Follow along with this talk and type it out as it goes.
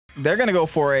They're going to go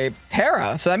for a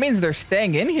Terra. So that means they're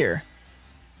staying in here.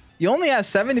 You only have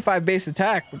 75 base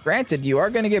attack. But granted, you are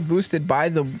going to get boosted by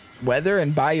the weather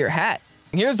and by your hat.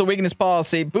 Here's the weakness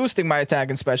policy, boosting my attack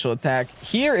and special attack.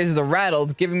 Here is the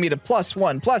Rattled, giving me the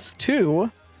 +1,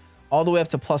 +2, all the way up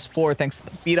to +4 thanks to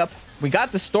the beat up. We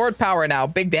got the stored power now.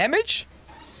 Big damage?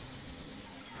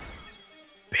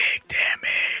 Big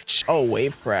damage. Oh,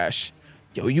 wave crash.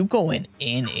 Yo, you going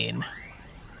in.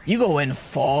 You going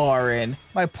far in.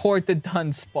 My poor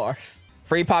Dudunsparce.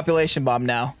 Free population bomb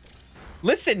now.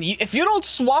 Listen, if you don't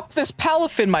swap this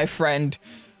Palafin, my friend,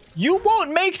 you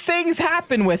won't make things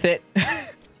happen with it.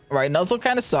 Right, Nuzzle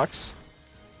kind of sucks,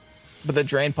 but the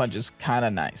Drain Punch is kind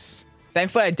of nice.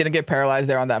 Thankfully, I didn't get paralyzed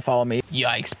there on that follow me.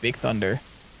 Yikes, big Thunder.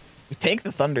 We take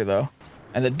the Thunder, though.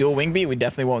 And the dual Wing Beat, we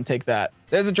definitely won't take that.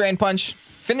 There's a Drain Punch.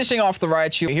 Finishing off the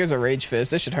Raichu. Here's a Rage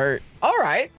Fist. This should hurt. All right.